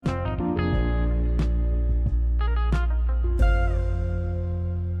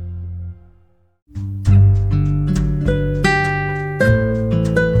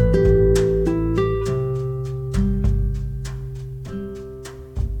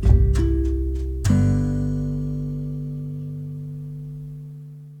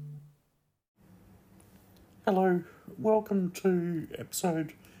Hello, welcome to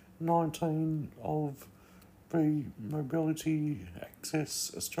episode 19 of the Mobility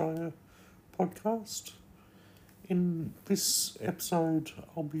Access Australia podcast. In this episode,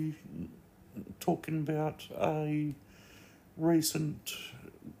 I'll be talking about a recent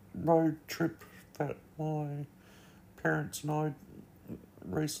road trip that my parents and I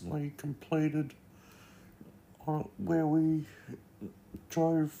recently completed, where we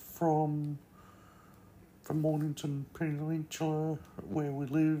drove from Mornington Peninsula, where we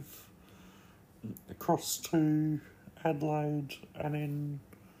live, across to Adelaide and then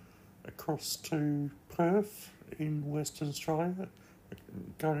across to Perth in Western Australia,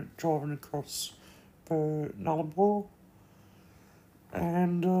 driving across the Nullarbor.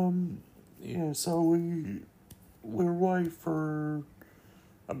 And so we were away for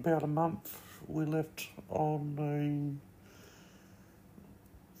about a month. We left on the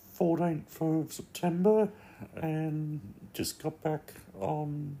 14th of September and just got back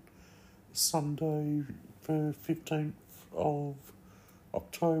on Sunday the 15th of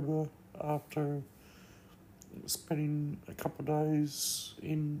October after spending a couple of days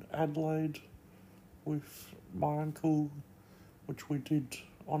in Adelaide with my uncle, which we did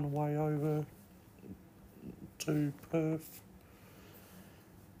on the way over to Perth.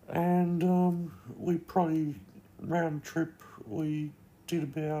 And we probably, round trip, we did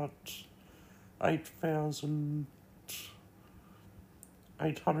about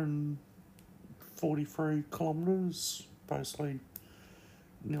 8,843 kilometres, basically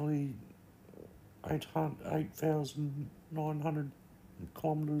nearly 8,900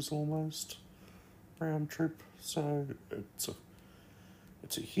 kilometres almost round trip. So it's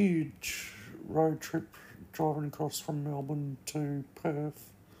a huge road trip driving across from Melbourne to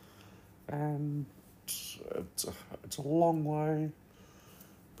Perth, and it's a long way.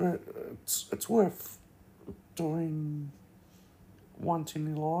 But it's worth doing once in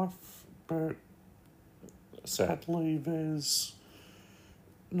your life, but sadly there's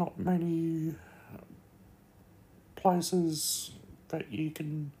not many places that you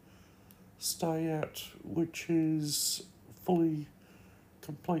can stay at which is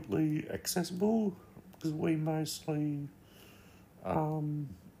completely accessible, because we mostly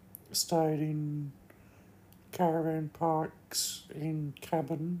stayed in caravan parks in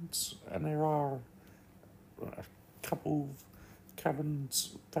cabins, and there are a couple of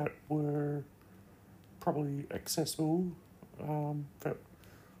cabins that were probably accessible,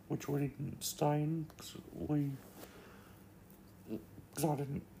 which we didn't stay in because I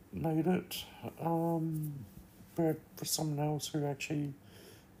didn't need it. But for someone else who actually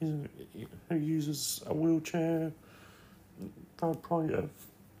who uses a wheelchair, they'll probably have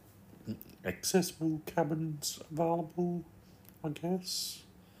accessible cabins available, I guess.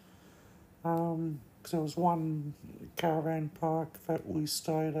 Because there was one caravan park that we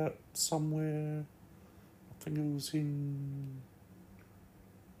stayed at somewhere, I think it was in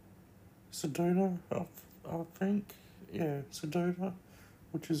Ceduna, I think. Yeah, Ceduna,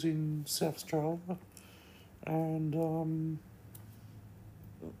 which is in South Australia. And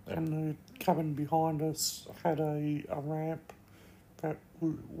the cabin behind us had a ramp that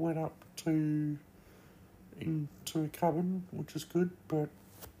went up into a cabin, which is good, but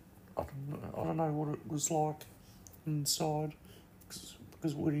I don't know what it was like inside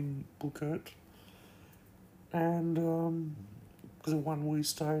because we didn't book it. And because the one we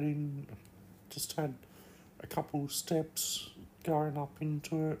stayed in just had a couple of steps going up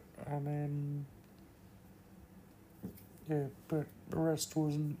into it, and then but the rest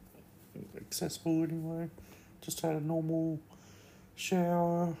wasn't accessible anyway. Just had a normal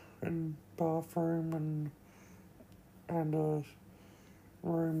shower and bathroom and a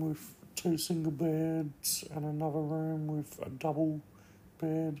room with two single beds and another room with a double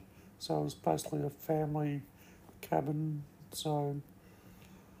bed. So it was basically a family cabin. So,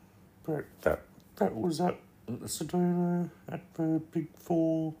 but that was at Ceduna at the Big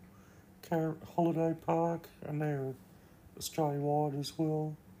Four holiday park, and they're Australia-wide as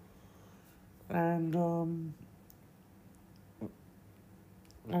well. And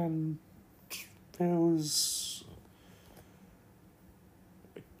there was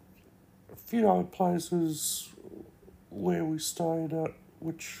a few other places where we stayed at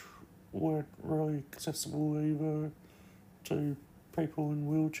which weren't really accessible either to people in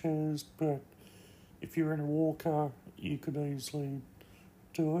wheelchairs, but if you're in a walker, you could easily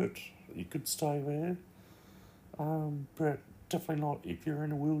do it. You could stay there. But definitely not if you're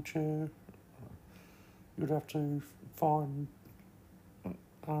in a wheelchair. You'd have to find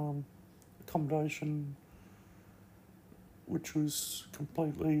accommodation which was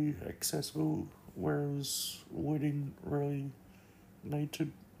completely accessible whereas we didn't really need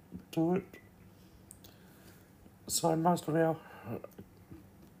to do it. So most of the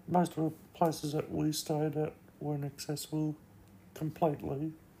places that we stayed at weren't accessible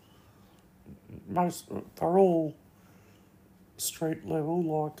completely. They're all street level,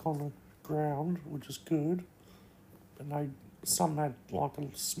 like on the ground, which is good. And some had like a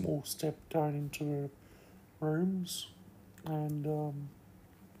small step going into the rooms, and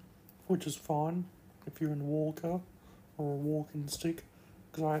which is fine if you're in a walker or a walking stick,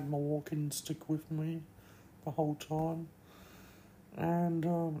 because I had my walking stick with me the whole time, and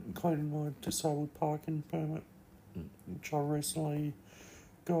including my disabled parking permit, which I recently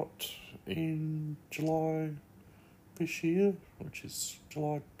got in July this year, which is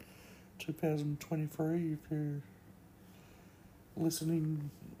July 2023, if you're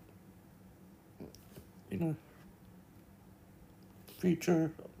listening in a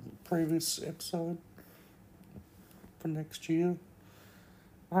future previous episode for next year.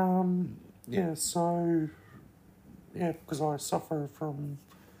 Because I suffer from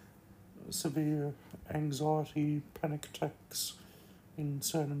severe anxiety, panic attacks in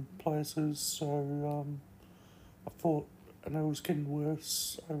certain places, so I thought, and it was getting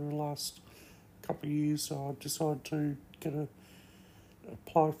worse over the last couple of years, so I decided to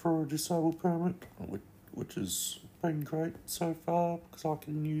apply for a disabled permit, which has been great so far, because I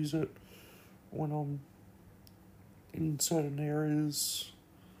can use it when I'm in certain areas,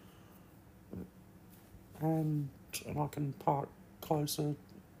 and I can park closer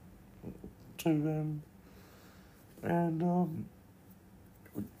to them, and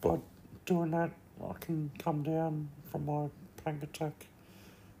by doing that I can come down from my panic attack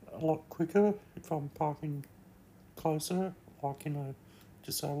a lot quicker if I'm parking closer, like in a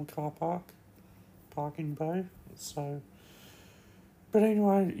disabled car parking bay. But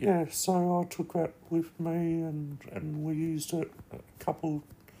anyway, so I took that with me, and we used it a couple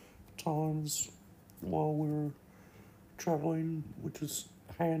times while we were travelling, which is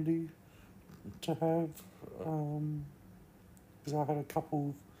handy to have, because I had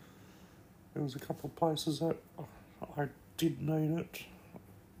there was a couple of places that I did need it,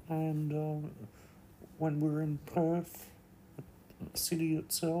 and when we were in Perth, the city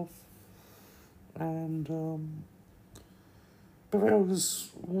itself, and but there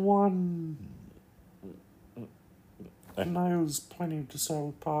was one, and there was plenty of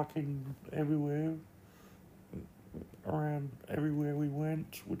disabled parking everywhere, around everywhere we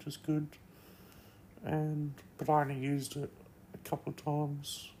went, which is good, but I only used it a couple of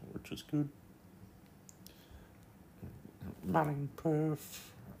times, which is good. Manning,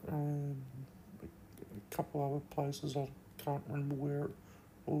 Perth, and a couple other places I can't remember where it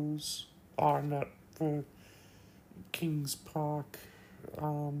was. And that for Kings Park,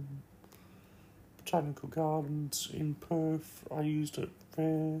 Botanical Gardens in Perth, I used it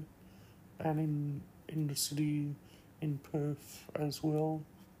there, and in the city in Perth as well,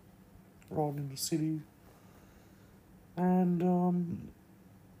 right in the city. And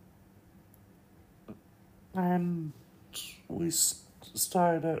we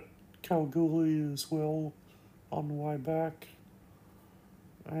stayed at Kalgoorlie as well on the way back,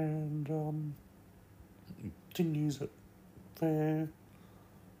 and didn't use it there,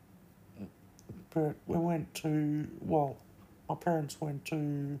 but my parents went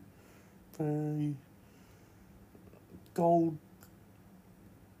to the Gold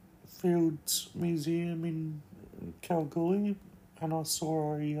Fields Museum in Kalgoorlie, and I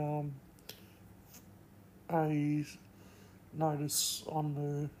saw a notice on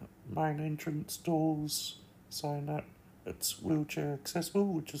the main entrance doors saying that it's wheelchair accessible,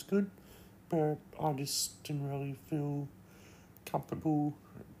 which is good, but I just didn't really feel comfortable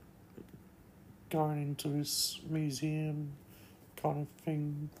going into this museum kind of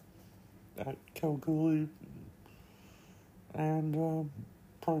thing at Kalgoorlie, and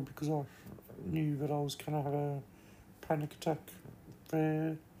probably because I knew that I was going to have a panic attack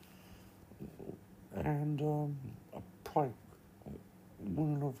there, and I probably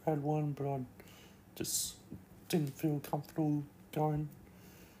wouldn't have had one, but I just didn't feel comfortable going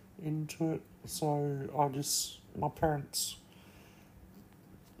into it, so my parents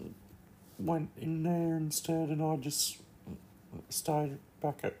went in there instead, and I just stayed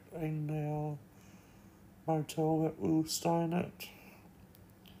back in our motel that we were staying at,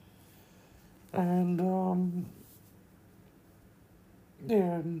 and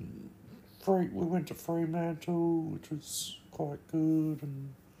we went to Fremantle, which was quite good,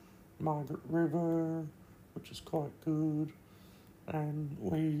 and Margaret River, which is quite good, and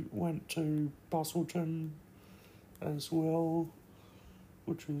we went to Bustleton as well,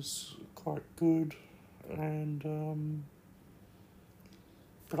 which was quite good, and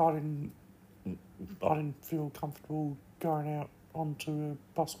but I didn't feel comfortable going out onto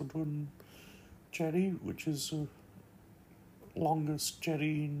a Busselton jetty, which is the longest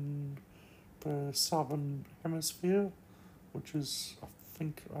jetty in the southern hemisphere, which is, I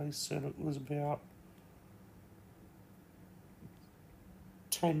think I said it was about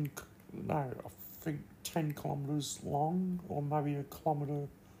 10 kilometres long, or maybe a kilometre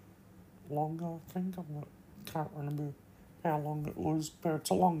longer, I think. Can't remember how long it was, but it's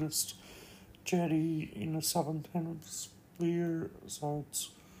the longest jetty in the southern hemisphere, so it's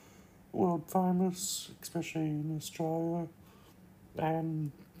world famous, especially in Australia.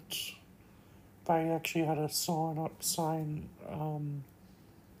 And they actually had a sign up saying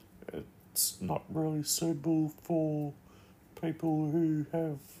it's not really suitable for people who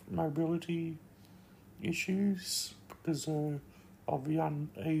have mobility issues because of the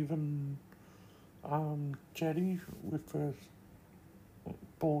uneven jetty with the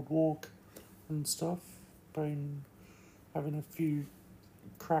boardwalk and stuff, been having a few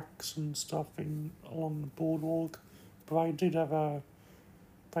cracks and stuff along the boardwalk. But they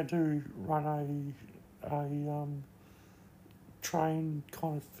do run a train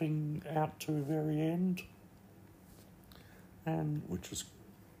kind of thing out to the very end, and which is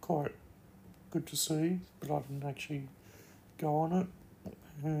quite good to see, but I didn't actually go on it,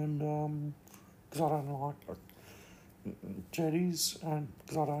 and because I don't like jetties, and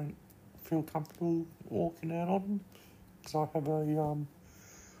because I don't feel comfortable walking out on them, because I have a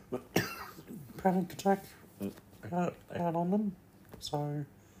panic attack out on them, so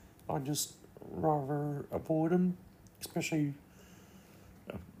I just rather avoid them, especially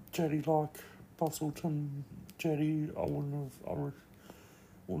a jetty like Busselton jetty. I wouldn't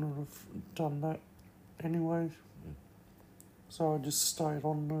have done that anyway. So I just stayed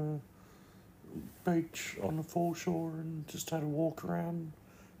on the beach on the foreshore and just had a walk around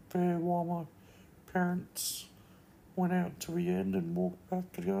there while my parents went out to the end and walked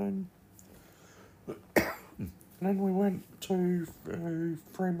back again. And then we went to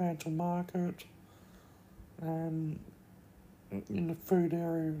Fremantle Market, and in the food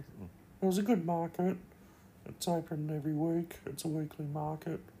area, it was a good market. It's open every week. It's a weekly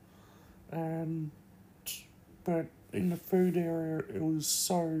market, but in the food area, it was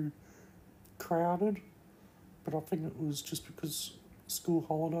so crowded. But I think it was just because school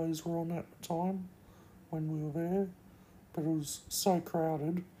holidays were on at the time when we were there. But it was so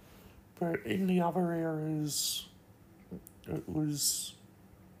crowded. But in the other areas, it was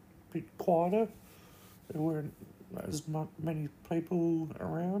a bit quieter. There weren't as many people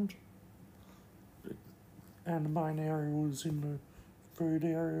around. And the main area was in the food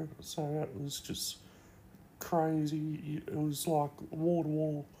area, so that was just crazy. It was like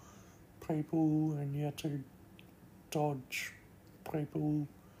wall-to-wall people, and you had to dodge people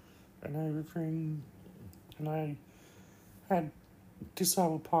and everything. And they had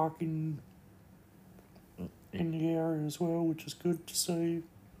disabled parking in the area as well, which is good to see.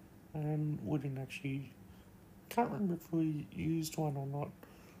 And we didn't actually, can't remember if we used one or not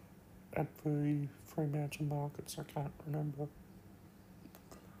at the Fremantle markets, I can't remember.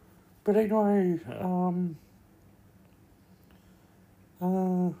 But anyway,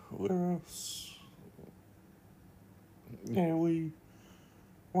 where else? Yeah, we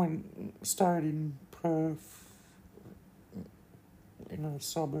stayed in Perth, in a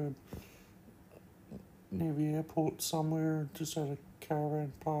suburb near the airport somewhere, just at a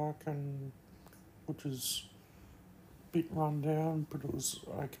caravan park, and which is a bit run down, but it was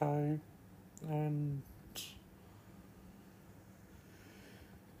okay. And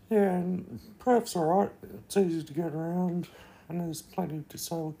yeah, and Perth's alright. It's easy to get around, and there's plenty of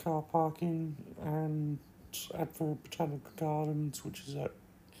disabled car parking. And at the Botanical Gardens, which is at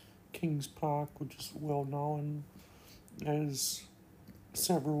Kings Park, which is well known, there's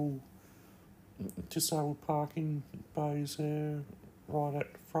several disabled parking bays there right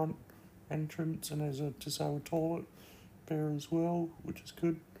at the front entrance, and there's a disabled toilet there as well, which is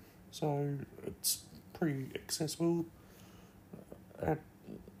good. So it's pretty accessible at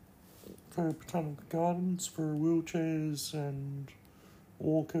the Botanical Gardens for wheelchairs and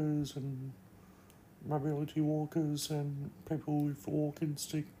walkers and mobility walkers and people with walking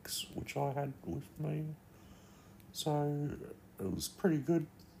sticks, which I had with me. So it was pretty good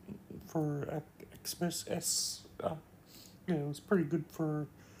for it was pretty good for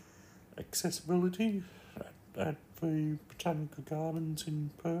accessibility at the Botanical Gardens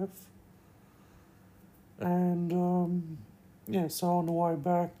in Perth. And so on the way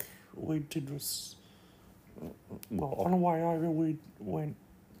back, we did this well, on the way over, we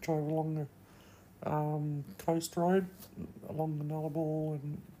drove along the coast road, along the Nullarbor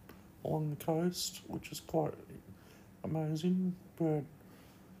and along the coast, which is quite amazing, but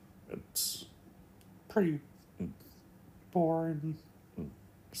it's pretty boring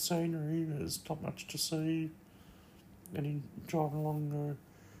scenery. There's not much to see. And you driving along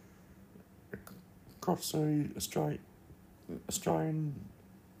across the Australian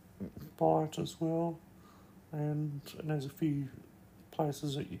bight as well, and there's a few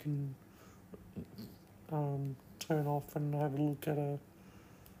places that you can turn off and have a look at a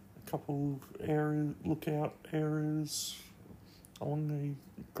couple of lookout areas along the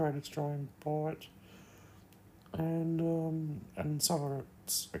Great Australian Bight, and some of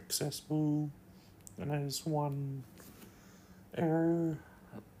it's accessible, and there's one area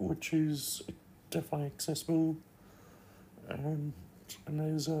which is definitely accessible, and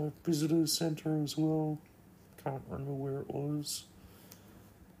there's a visitor centre as well. Can't remember where it was.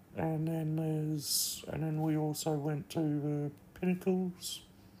 And then we also went to the Pinnacles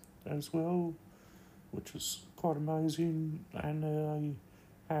as well, which was quite amazing. And they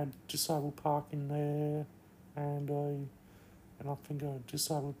had disabled parking there, and I think a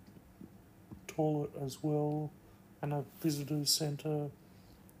disabled toilet as well, and a visitor centre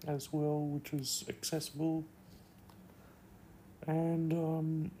as well, which was accessible.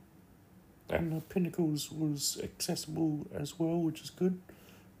 And the Pinnacles was accessible as well, which is good,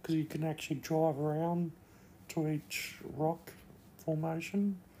 because you can actually drive around to each rock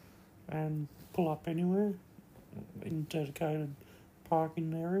formation and pull up anywhere in dedicated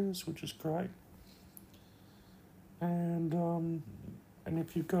parking areas, which is great. And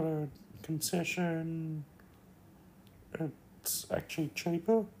if you've got a concession, it's actually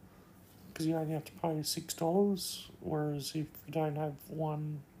cheaper, because you only have to pay $6, whereas if you don't have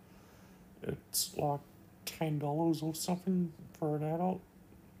one, it's like $10 or something for an adult,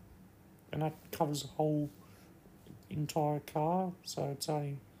 and that covers the whole entire car, so it's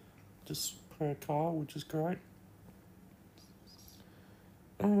only just per car, which is great.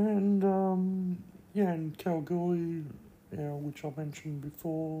 And in Kalgoorlie, which I mentioned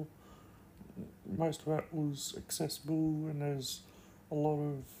before, most of that was accessible, and there's a lot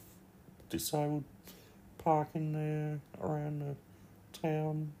of disabled parking there around the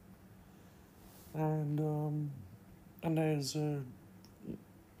town, and they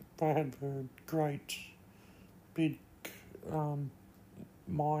had a great big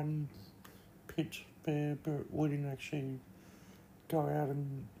mine pit there, but we didn't actually go out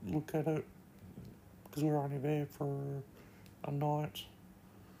and look at it because we were only there for a night.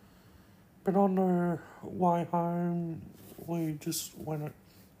 But on the way home, we just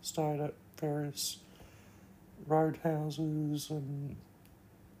stayed at various roadhouses and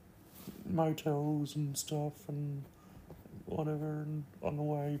motels and stuff and whatever, and on the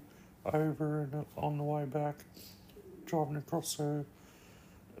way over and on the way back, driving across the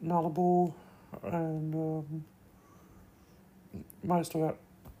Nullarbor, and most of that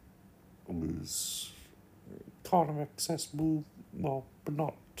was kind of accessible, well, but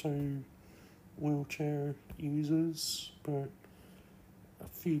not to wheelchair users, but a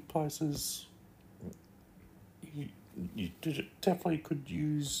few places you definitely could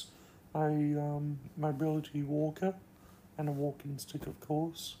use a mobility walker and a walking stick, of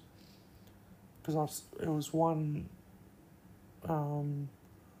course, because it was one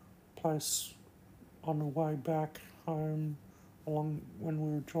place on the way back home, along when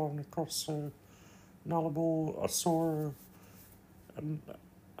we were driving across the Nullarbor, I saw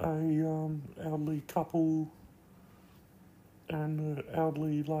a elderly couple, and the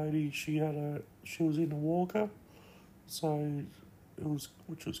elderly lady, she was in a walker, so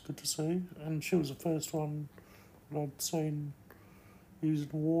which was good to see, and she was the first one that I'd seen using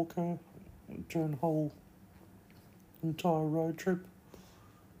a walker during the whole entire road trip,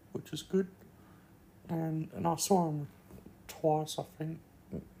 which is good. And I saw him twice, I think,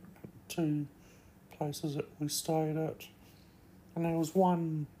 two places that we stayed at, and there was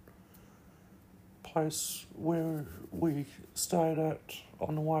one place where we stayed at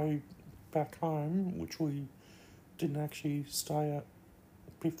on the way back home, which we didn't actually stay at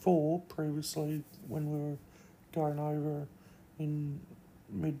previously, when we were going over in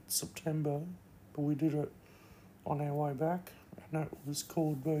mid-September, but we did it on our way back, and that was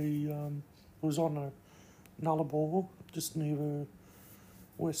called it was on a Nullarbor, just near the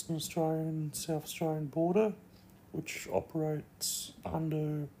Western Australian, South Australian border, which operates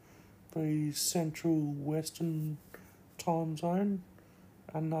under the Central Western time zone,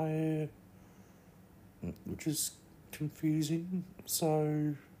 and which is confusing.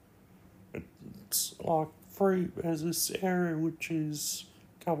 So it's like there's this area which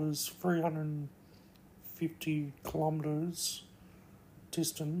covers 350 kilometres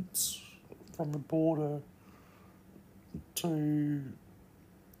distance from the border to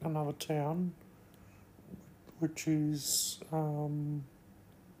another town, which is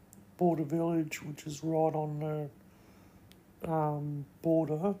Border Village, which is right on the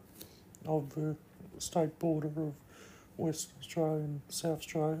border of the state border of Western Australia and South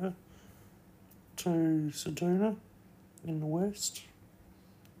Australia, to Ceduna in the west,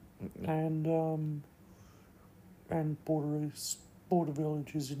 and Border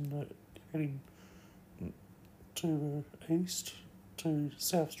Village is heading to the east to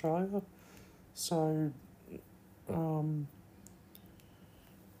South Australia. So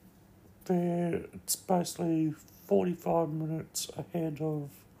it's basically 45 minutes ahead of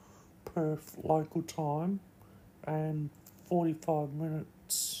Perth local time and 45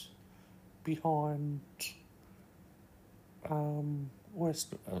 minutes behind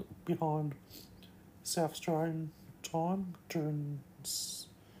behind South Australian time during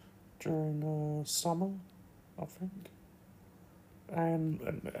summer, I think,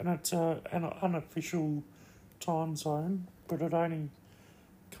 and it's an unofficial time zone, but it only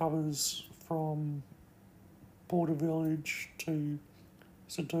covers from Border Village to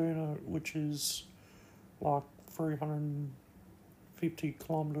Ceduna, which is like 350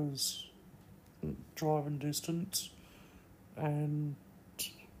 kilometres driving distance, and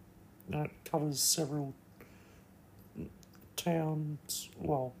it covers several towns,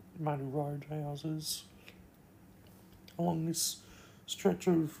 well, mainly roadhouses along this stretch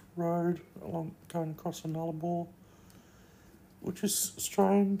of road going across the Nullarbor, which is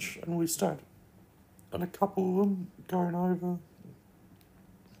strange, and we stayed at a couple of them going over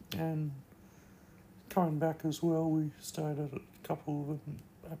and coming back as well. We stayed at a couple of them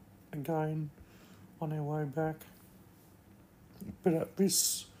again on our way back. But at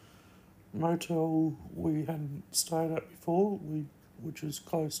this motel we hadn't stayed at before, which is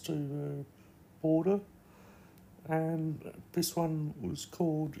close to the border, and this one was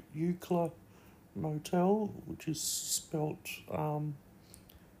called Eucla Motel, which is spelt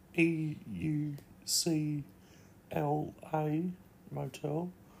EUCLA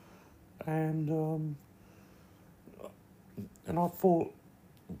Motel, and I thought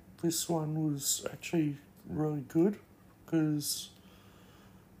this one was actually really good because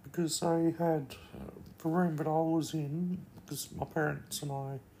they had the room that I was in, because my parents and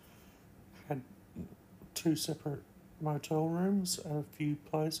I had two separate motel rooms at a few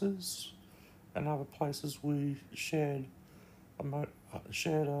places, and other places we shared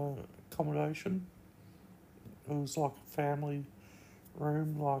accommodation. It was like a family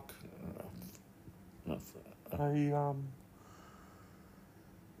room, like a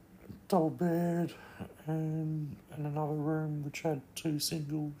double bed, and another room which had two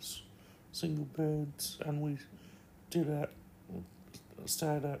single beds, and we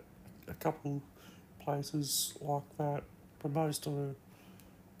stayed at a couple places like that, but most of the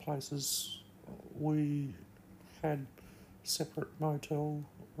places we had separate motel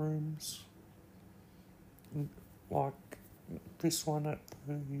rooms, like this one at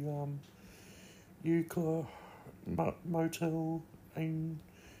the Eucla Motel in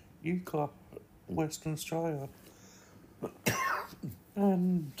Eucla, Western Australia.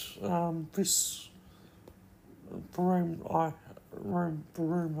 And the room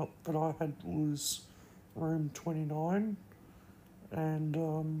that I had was room 29, and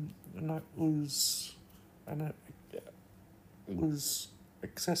it was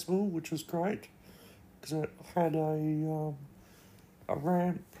accessible, which was great, because it had a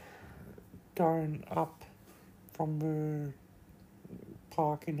ramp going up from the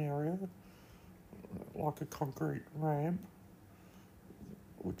parking area, like a concrete ramp,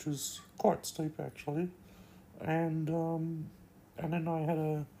 which was quite steep actually, and then I had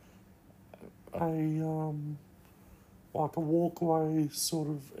a like a walkway sort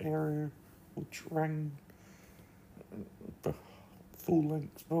of area which ran the full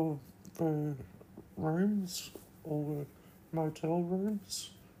length of the rooms, all the motel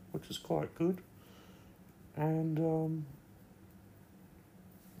rooms, which is quite good, and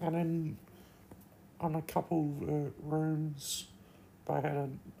then on a couple of rooms they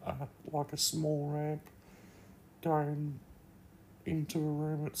had like a small ramp going into the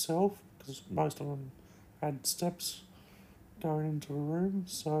room itself, because most of them had steps going into the room.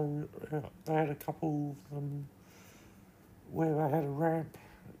 So they had a couple of them where they had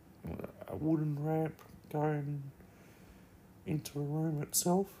a wooden ramp going into the room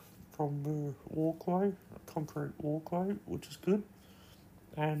itself from the walkway, a concrete walkway, which is good.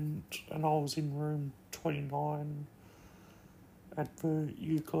 And I was in room 29 at the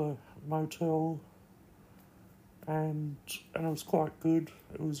Eucla Motel, and it was quite good.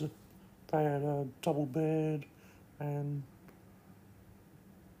 They had a double bed and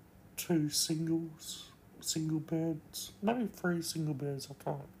two single beds, maybe three single beds. I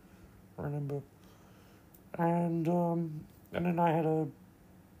can't remember. And then I had a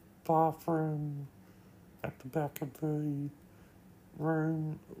bathroom at the back of the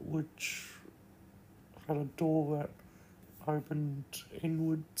room, which had a door that opened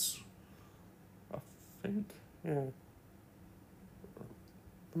inwards, I think. Yeah.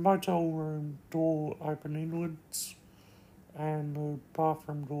 The motel room door opened inwards, and the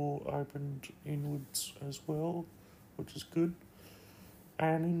bathroom door opened inwards as well, which is good.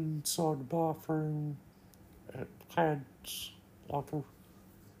 And inside the bathroom, it had like a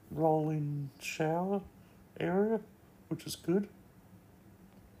roll-in shower area, which is good.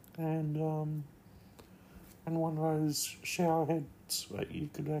 And one of those shower heads that you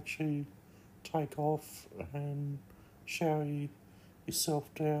could actually take off and shower yourself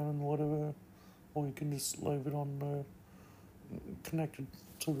down and whatever, or you can just leave it on connected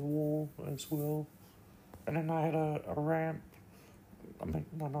to the wall as well. And then I had a ramp. I mean,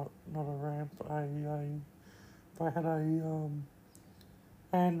 no, not a ramp. I had a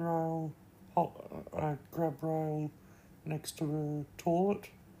handrail, a grab rail next to the toilet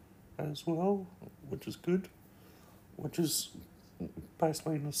as well, which is good. Which is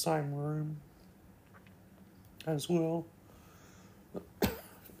basically in the same room as well.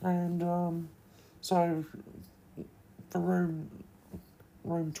 And so the room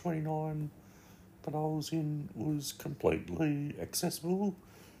 29 that I was in was completely accessible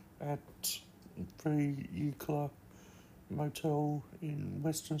at the Eucla Motel in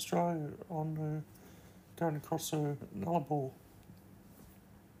Western Australia going across the Nullarbor.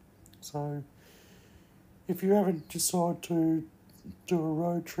 So if you ever decide to do a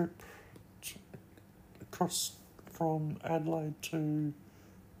road trip across from Adelaide to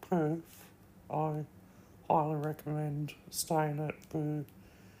Perth, I highly recommend staying at the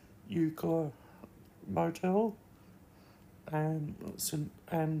Eucla Motel and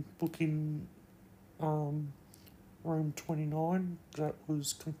booking room 29. That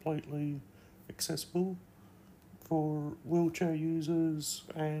was completely accessible for wheelchair users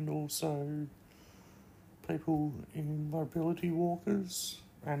and also people in mobility walkers,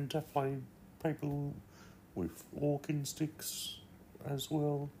 and definitely people with walking sticks as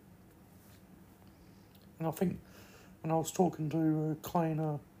well. And I think when I was talking to a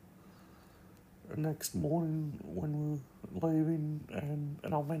cleaner the next morning when we were leaving,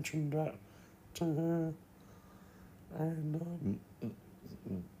 and I mentioned that to her, and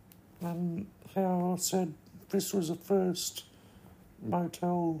how I said this was the first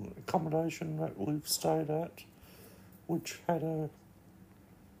motel accommodation that we've stayed at which had a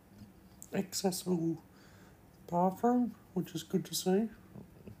accessible bathroom, which is good to see.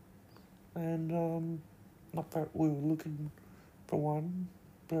 And not that we were looking for one,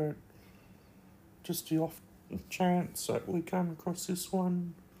 but just the off chance that we came across this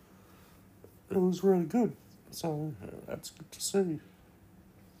one, it was really good. So that's good to see.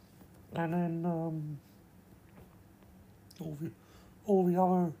 And then all the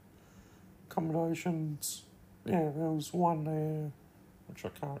other accommodations, yeah, there was one there, which I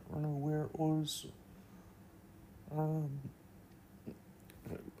can't remember where it was.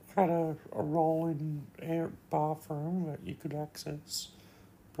 Had a roll-in air bathroom that you could access,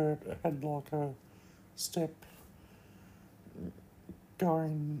 but it had like a step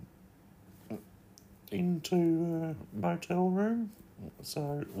going into the motel room,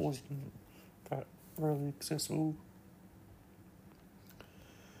 so it wasn't that really accessible.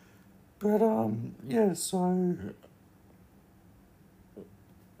 But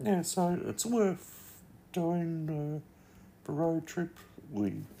so it's worth doing the road trip.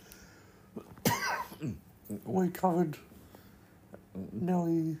 We covered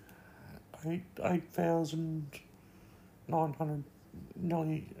nearly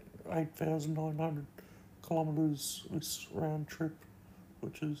 8,900 kilometres this round trip,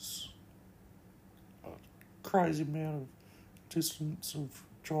 which is a crazy amount of distance of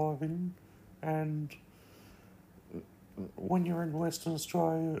driving. And when you're in Western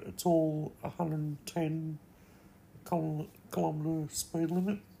Australia, it's all 110 kilometre speed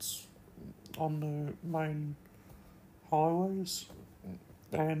limits on the main highways,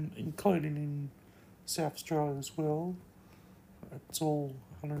 and including in South Australia as well, it's all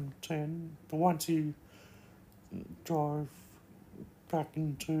 110. But once you drive back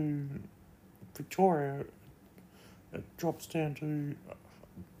into Victoria, it drops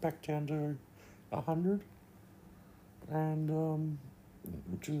back down to 100, and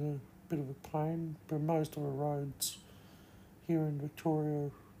which is a bit of a pain, but most of the roads here in Victoria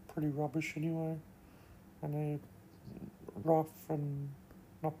are pretty rubbish anyway, and they're rough and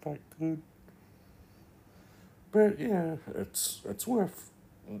not that good. But yeah, it's worth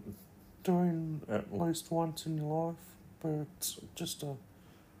doing at least once in your life, but it's just a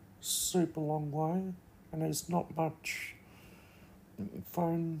super long way, and there's not much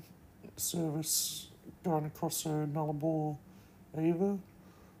phone service going across the Nullarbor either,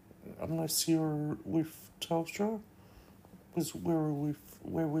 unless you're with Telstra, because we're with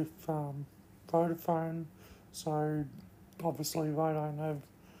Vodafone, so obviously they don't have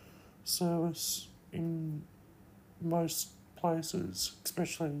service in most places,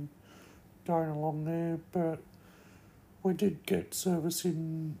 especially going along there, but we did get service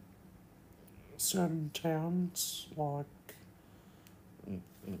in certain towns, like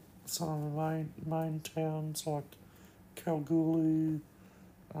some of the main towns like Kalgoorlie,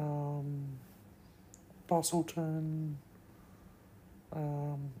 Busselton,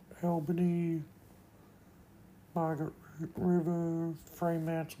 Albany, Margaret River,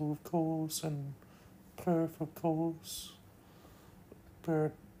 Fremantle of course, and Perth of course,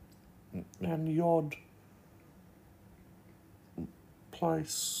 but and the odd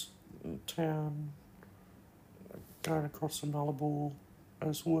place, town going across the Nullarbor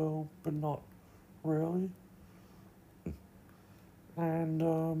as well, but not really.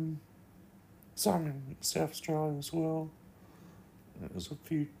 And some in South Australia as well. There's a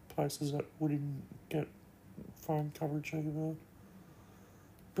few places that we didn't get phone coverage either.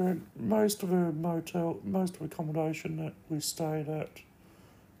 But most of the accommodation that we stayed at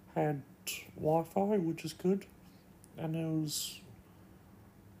had Wi-Fi, which is good. And there was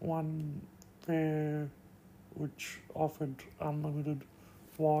one there which offered unlimited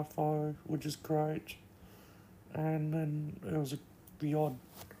Wi-Fi, which is great. And then there was the odd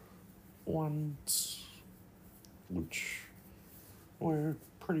ones which were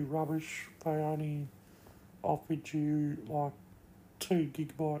pretty rubbish. They only offered you like 2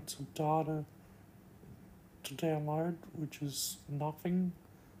 gigabytes of data to download, which is nothing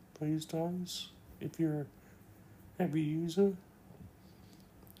these days if you're a heavy user.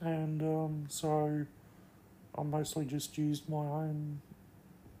 And so I mostly just used my own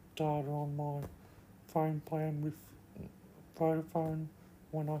data on my phone plan with Vodafone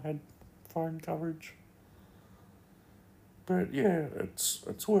when I had phone coverage. But yeah,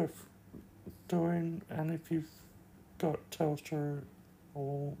 it's worth doing, and if you've got Telstra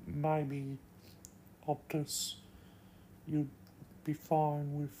or maybe Optus, you'd be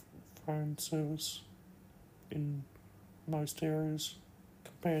fine with phone service in most areas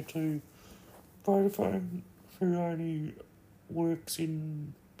compared to Vodafone, who only works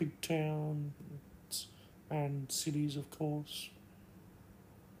in big towns and cities, of course.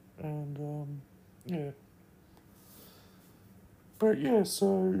 And yeah. But yeah,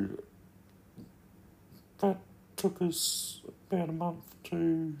 so that took us about a month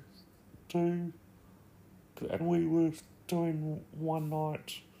to do, and we were doing one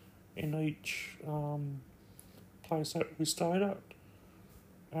night in each place that we stayed at,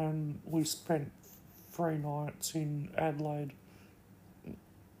 and we spent 3 nights in Adelaide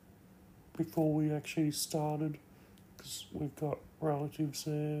before we actually started, because we've got relatives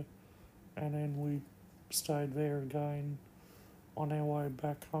there, and then we stayed there again on our way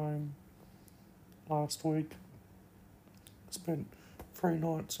back home last week. Spent 3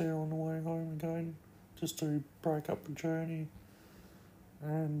 nights there on the way home again, just to break up the journey,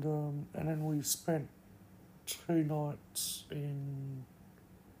 and then we spent 2 nights in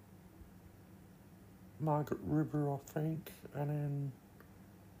Margaret River, I think, and then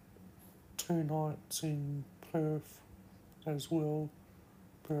 2 nights in Perth as well.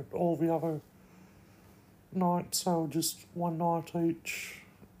 But all the other nights are just 1 night each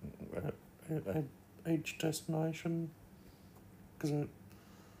at each destination. And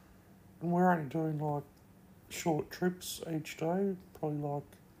we're only doing like short trips each day, probably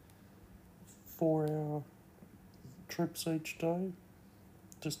like 4-hour trips each day,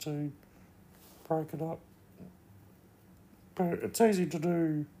 just to break it up. But it's easy to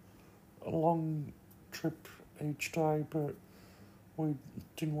do a long trip each day, but we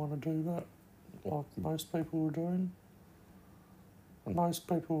didn't want to do that like most people were doing. And most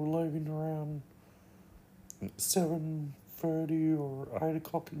people were leaving around 7:30 or 8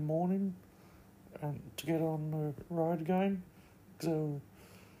 o'clock in the morning and to get on the road again. So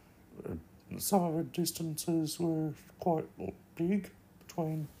some of the distances were quite big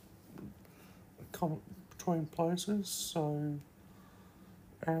between places, so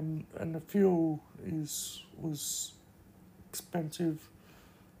and the fuel was expensive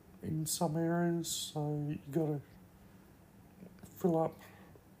in some areas, so you got to fill up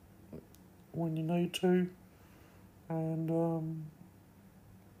when you need to, and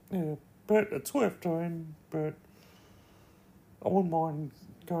yeah, but it's worth doing. But I wouldn't mind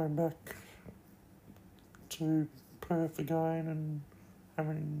going back to Perth again and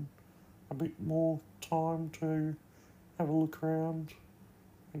having a bit more time to have a look around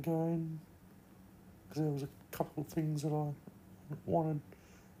again, because there was a couple of things that I wanted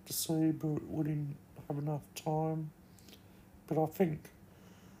to see but we didn't have enough time. But I think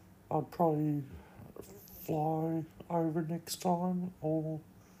I'd probably fly over next time, or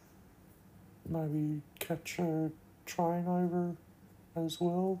maybe catch a train over as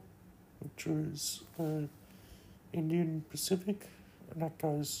well, which is the Indian Pacific, and that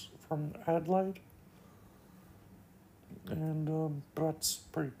goes from Adelaide, and that's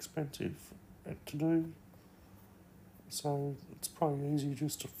pretty expensive to do, so it's probably easy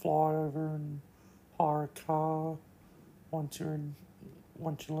just to fly over and hire a car once you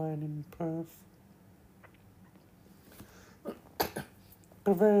land in Perth.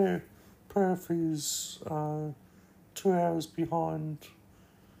 But there, Perth is 2 hours behind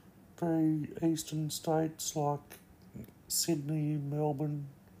the eastern states like Sydney, Melbourne,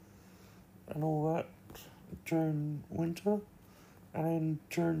 and all that during winter, and then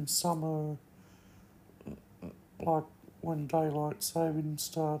during summer, like when daylight saving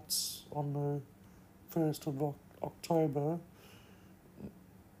starts on the 1st of October,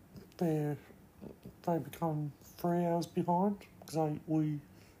 they become 3 hours behind, because we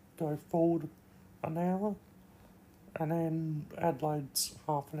go forward an hour, and then Adelaide's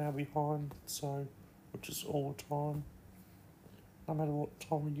half an hour behind, so which is all the time, no matter what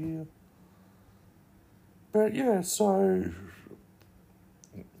time of year. But yeah, so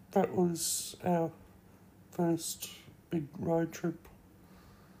that was our first big road trip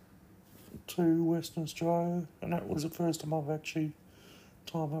to Western Australia, and that was the first time I've actually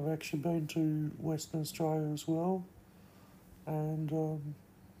been to Western Australia as well, and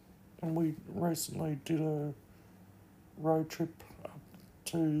we recently did a road trip up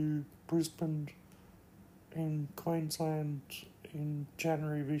to Brisbane in Queensland in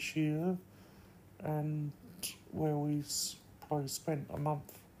January this year, and where we probably spent a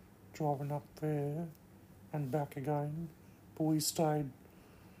month driving up there and back again, but we stayed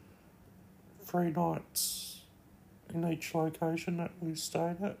 3 nights in each location that we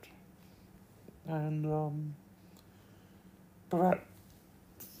stayed at, and but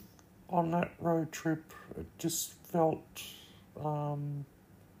on that road trip it just felt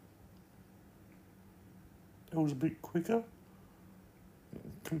it was a bit quicker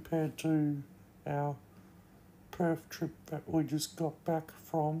compared to our Perth trip that we just got back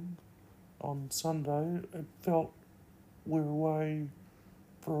from on Sunday. It felt we were away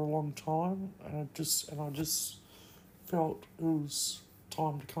for a long time, and I just felt it was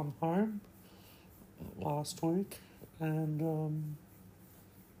time to come home last week, and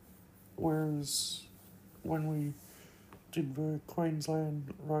whereas when we did the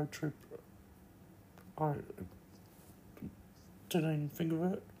Queensland road trip, I didn't even think of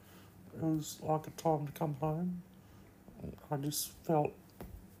it. It was like a time to come home. I just felt,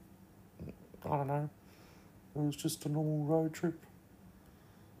 I don't know, it was just a normal road trip.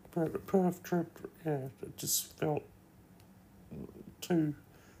 But the Perth trip, yeah, it just felt too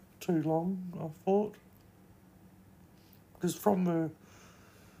long, I thought. Because from the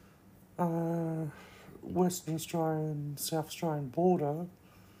Western Australian, South Australian border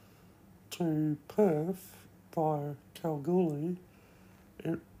to Perth via Kalgoorlie,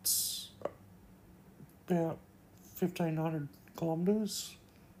 it's about 1,500 kilometres,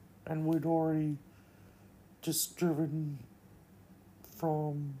 and we'd already just driven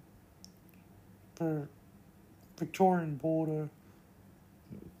from the Victorian border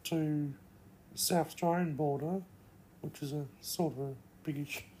to South Australian border, which is a sort of a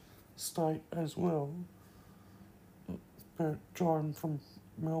biggish state as well, but driving from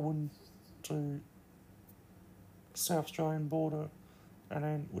Melbourne to South Australian border, and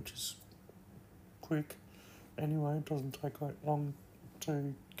then, which is quick anyway, it doesn't take that long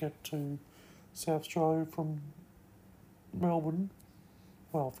to get to South Australia from Melbourne,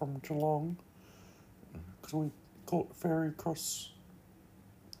 well, from Geelong, because we caught the ferry across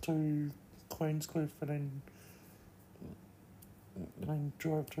to Queenscliff and then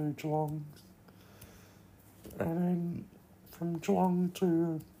drove to Geelong, and then from Geelong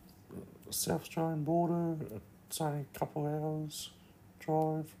to South Australian border, it's only a couple of hours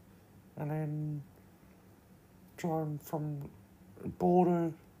drive, and then driving from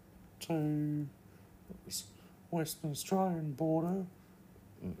border to Western Australian border,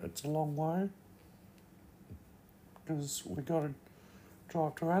 it's a long way because we got to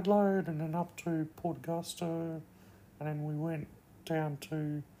drive to Adelaide and then up to Port Augusta, and then we went down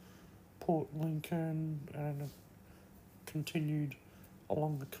to Port Lincoln and continued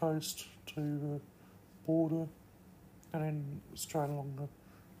along the coast to the border, and then straight along the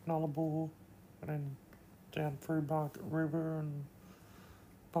Nullarbor, and then down through Market River and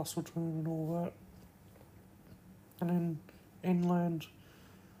Bustleton and all that, and then inland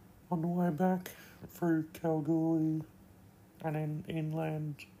on the way back through Kalgoorlie, and then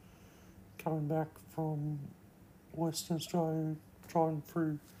inland coming back from Western Australia, driving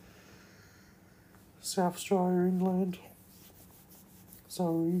through South Australia inland.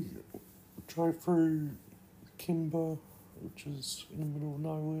 So we drove through Kimber, which is in the middle of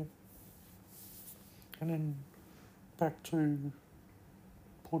nowhere, and then back to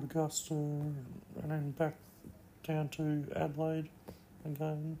Port Augusta, and then back down to Adelaide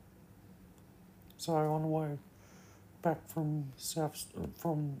again. So on the way back from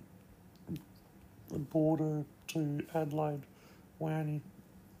the border to Adelaide, we only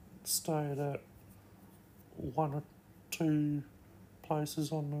stayed at one or two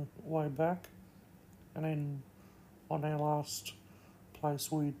places on the way back, and then on our last place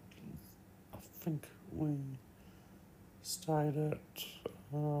I think we stayed at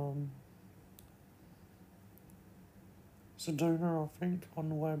Ceduna, I think, on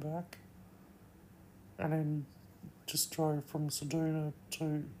the way back, and then just drove from Ceduna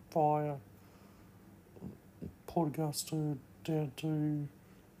to via Port Augusta down to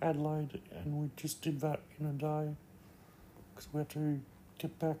Adelaide, and we just did that in a day because we had to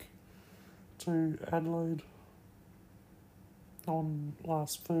get back to Adelaide on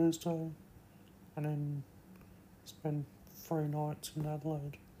last Thursday and then spend 3 nights in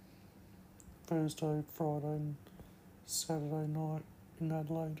Adelaide. Thursday, Friday and Saturday night in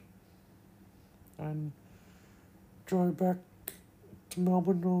Adelaide, and drove back to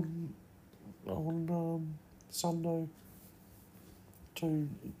Melbourne on Sunday to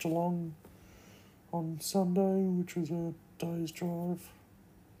Geelong on Sunday, which was a day's drive.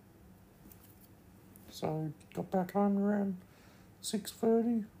 So got back home around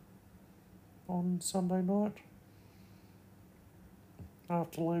 6:30 on Sunday night,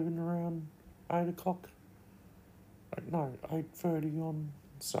 after leaving around 8 o'clock. No, 8:30 on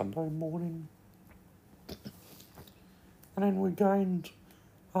Sunday morning. And then we gained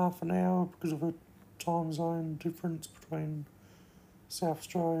half an hour because of a time zone difference between South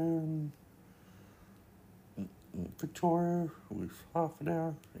Australia and Victoria, with half an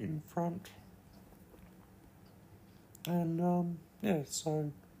hour in front. And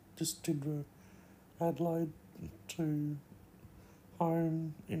so just did the Adelaide to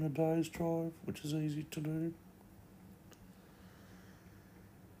home in a day's drive, which is easy to do.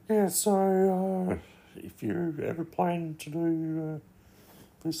 Yeah, so if you're ever planning to do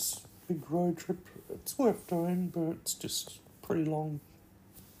this big road trip, it's worth doing, but it's just pretty long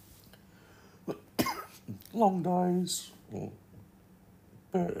days,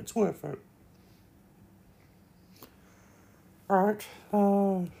 but it's worth it. Alright,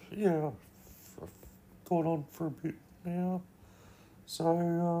 I've gone on for a bit now,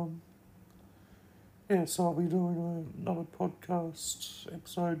 so I'll be doing another podcast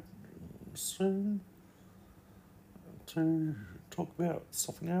episode soon to talk about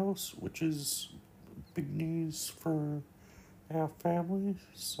something else, which is big news for our family,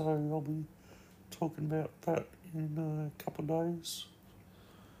 so I'll be talking about that in a couple of days.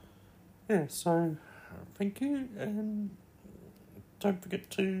 So thank you, and don't forget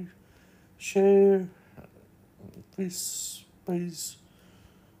to share these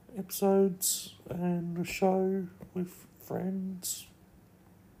episodes and the show with friends,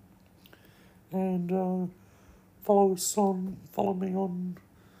 and follow me on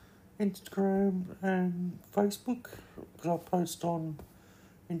Instagram and Facebook, because I post on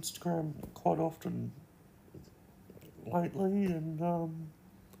Instagram quite often lately, and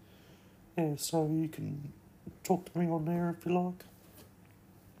so you can talk to me on there if you like.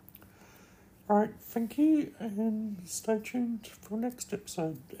 Alright, thank you, and stay tuned for next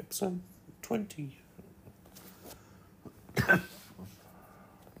episode 20.